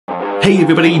Hey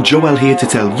everybody, Joel here to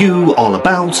tell you all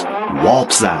about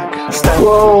Warpzag.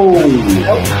 Whoa!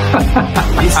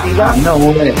 You see that? No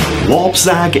way.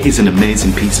 Warpzag is an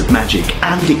amazing piece of magic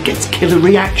and it gets killer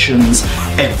reactions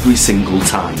every single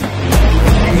time.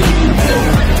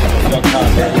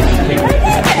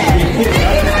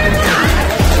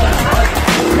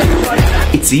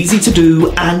 It's easy to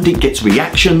do and it gets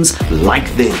reactions like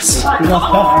this.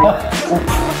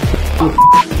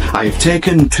 I have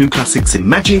taken two classics in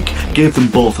magic, gave them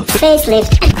both a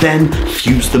facelift, then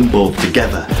fused them both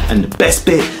together. And the best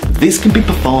bit, this can be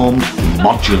performed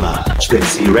modular. Watch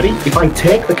this, are you ready? If I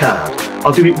take the card,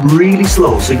 I'll do it really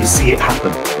slow so you see it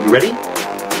happen. You ready?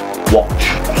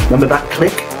 Watch. Remember that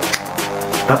click?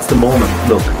 That's the moment,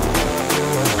 look.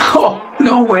 Oh,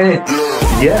 no way.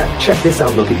 Yeah, check this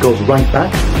out, look, it goes right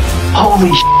back.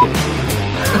 Holy shit.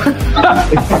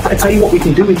 I tell you what we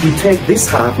can do, if we take this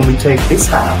half and we take this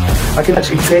half, I can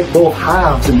actually take both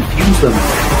halves and fuse them.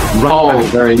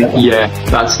 Yeah,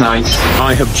 that's nice.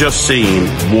 I have just seen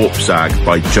Warpzag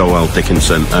by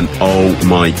Dickinson, and oh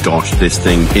my gosh, this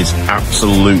thing is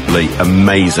absolutely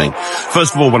amazing.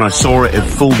 First of all, when I saw it, it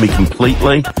fooled me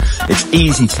completely. It's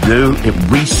easy to do, it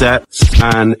resets,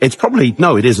 and it's probably,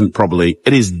 no, it isn't probably,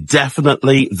 it is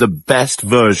definitely the best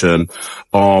version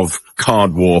of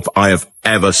card warp I have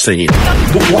ever seen.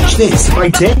 But watch this, if I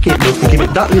take it, look, give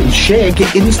it that little shake,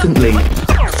 it instantly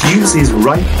fuses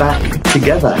right back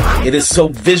together. It is so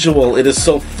visual, it is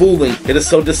so fooling, it is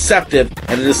so deceptive,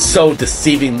 and it is so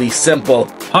deceivingly simple.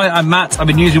 Hi, I'm Matt. I've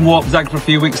been using Warpzag for a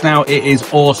few weeks now. It is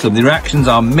awesome. The reactions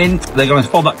are mint. They're going to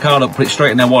fold that card up, put it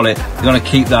straight in their wallet. They're going to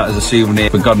keep that as a souvenir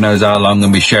for God knows how long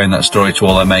and be sharing that story to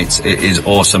all their mates. It is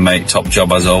awesome, mate. Top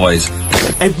job as always.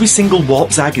 Every single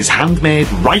Warpzag is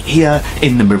handmade right here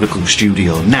in the Miracle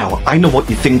Studio. Now, I know what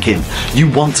you're thinking.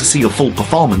 You want to see a full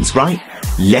performance, right?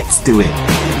 Let's do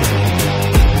it.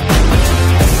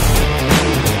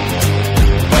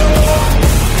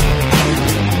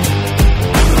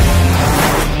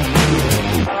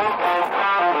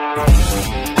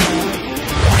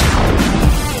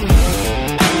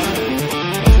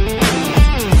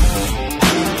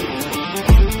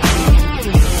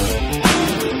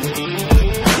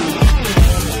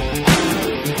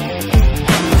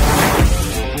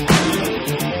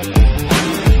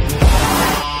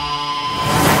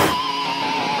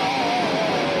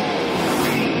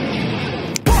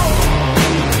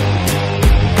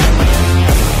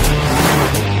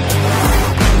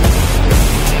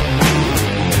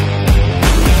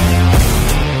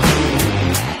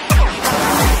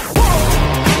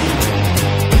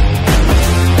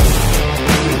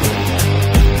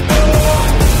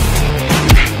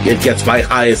 It gets my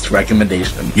highest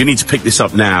recommendation. You need to pick this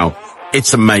up now.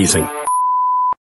 It's amazing.